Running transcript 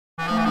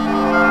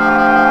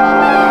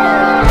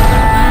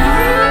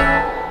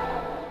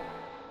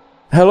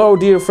Hello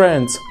dear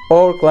friends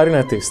or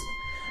clarinetists.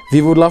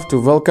 We would love to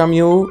welcome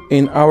you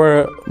in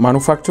our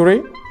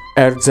manufactory,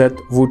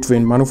 RZ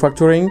Woodwind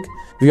Manufacturing.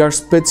 We are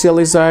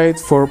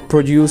specialized for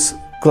produce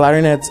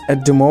clarinets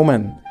at the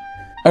moment.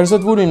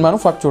 RZ Woodwind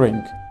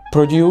Manufacturing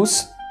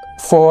produce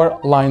 4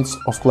 lines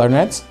of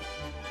clarinets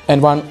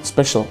and one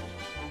special.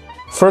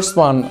 First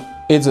one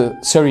is a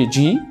Series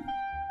G,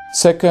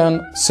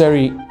 second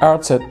Series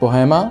RZ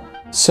Bohema,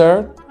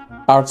 third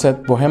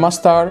RZ Bohema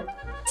Star,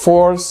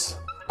 fourth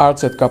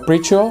RZ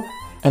Capriccio,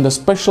 and the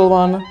special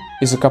one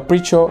is a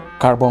Capriccio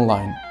carbon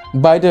line.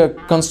 By the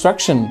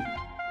construction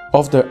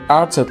of the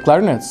RZ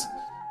clarinets,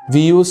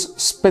 we use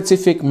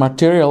specific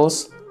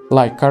materials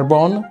like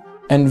carbon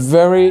and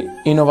very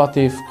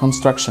innovative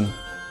construction.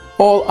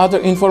 All other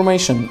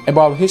information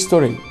about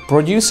history,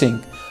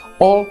 producing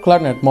all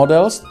clarinet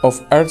models of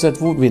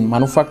RZ Woodwind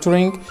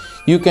Manufacturing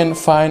you can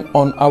find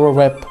on our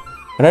web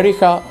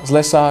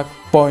rericha.cz.